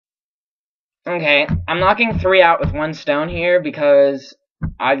Okay, I'm knocking 3 out with 1 stone here because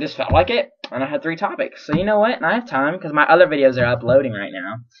I just felt like it, and I had 3 topics. So you know what? And I have time because my other videos are uploading right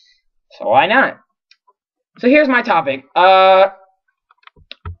now. So why not? So here's my topic.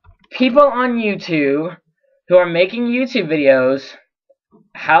 People on YouTube who are making YouTube videos,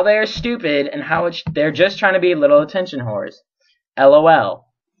 how they are stupid and how they're just trying to be little attention whores. LOL.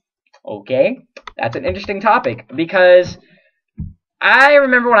 Okay, that's an interesting topic because I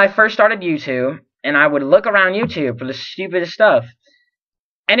remember when I first started YouTube and I would look around YouTube for the stupidest stuff.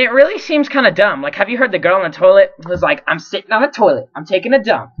 And it really seems kind of dumb. Like, have you heard the girl on the toilet who's like, I'm sitting on the toilet, I'm taking a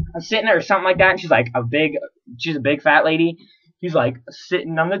dump, I'm sitting there or something like that, and she's like she's a big fat lady. She's like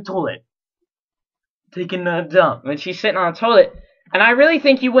sitting on the toilet, taking a dump, and she's sitting on the toilet. And I really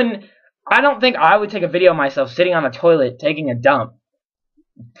think you wouldn't. I don't think I would take a video of myself sitting on the toilet taking a dump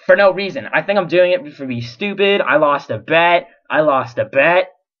for no reason. I think I'm doing it for be stupid. I lost a bet.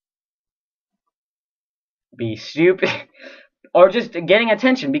 Be stupid. Or just getting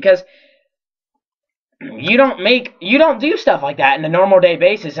attention because you don't do stuff like that in a normal day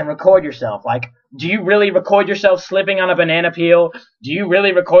basis and record yourself. Like, do you really record yourself slipping on a banana peel? Do you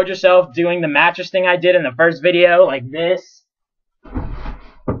really record yourself doing the mattress thing I did in the first video like this?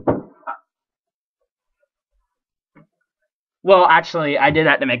 Well, actually, I did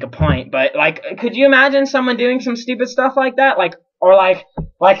that to make a point, but, like, could you imagine someone doing some stupid stuff like that? Like, or like,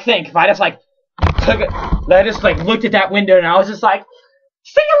 think, if I just, like, I just, like, looked at that window and I was just like,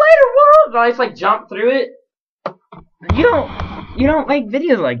 see you later, world! And I just, like, jumped through it. You don't make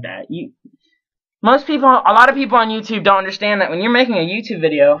videos like that. A lot of people on YouTube don't understand that when you're making a YouTube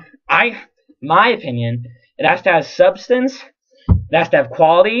video, my opinion, it has to have substance, it has to have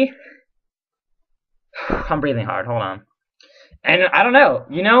quality. I'm breathing hard, hold on. And I don't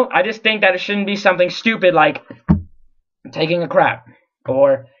know, I just think that it shouldn't be something stupid like taking a crap,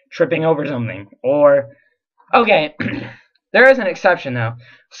 or tripping over something, or, okay, there is an exception though.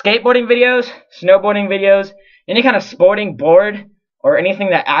 Skateboarding videos, snowboarding videos, any kind of sporting board, or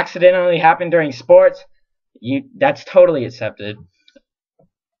anything that accidentally happened during sports, that's totally accepted.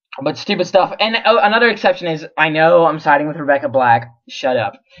 But stupid stuff, and another exception is, I know I'm siding with Rebecca Black, shut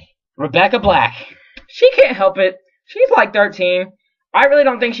up. Rebecca Black, she can't help it. She's like 13. I really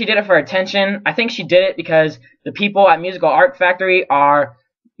don't think she did it for attention. I think she did it because the people at Musical Art Factory are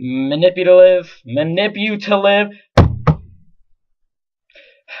manipulative, and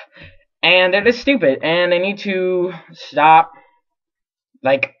they're just stupid, and they need to stop,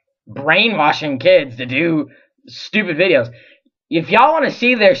 like, brainwashing kids to do stupid videos. If y'all want to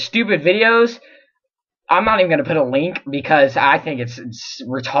see their stupid videos, I'm not even going to put a link because I think it's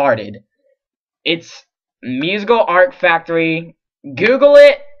retarded. It's Musical Art Factory. Google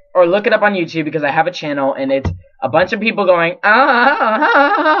it or look it up on YouTube because I have a channel and it's a bunch of people going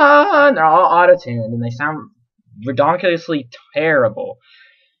and they're all auto-tuned and they sound ridiculously terrible.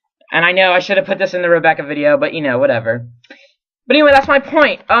 And I know I should have put this in the Rebecca video, but whatever. But anyway, that's my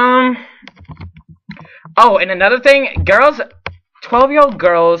point. Oh, and another thing, girls, 12-year-old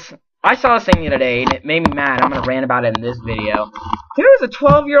girls, I saw this thing the other day and it made me mad. I'm gonna rant about it in this video. There was a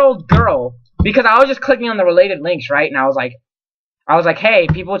 12-year-old girl, because I was just clicking on the related links, right? And I was like, hey,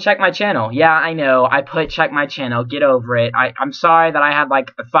 people check my channel. Yeah, I know. I put check my channel. Get over it. I'm sorry that I had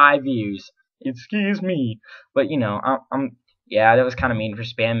like 5 views. Excuse me. But yeah, that was kind of mean for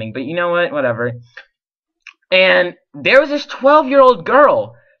spamming. But you know what? Whatever. And there was this 12-year-old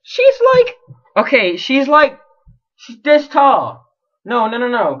girl. She's this tall.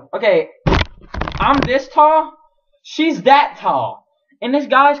 No. Okay, I'm this tall. She's that tall. And this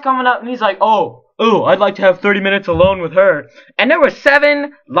guy's coming up and he's like, oh, I'd like to have 30 minutes alone with her. And there were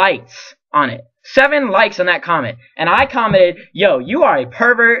 7 likes on it. 7 likes on that comment. And I commented, yo, you are a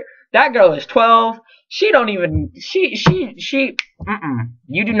pervert. That girl is 12. You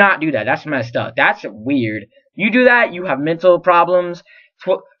do not do that. That's messed up. That's weird. You do that, you have mental problems.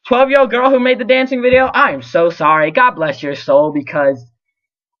 12-year-old girl who made the dancing video, I am so sorry. God bless your soul, because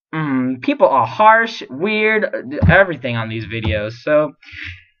people are harsh, weird, everything on these videos. So,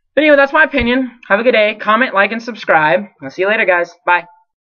 but anyway, that's my opinion. Have a good day. Comment, like, and subscribe. I'll see you later, guys. Bye.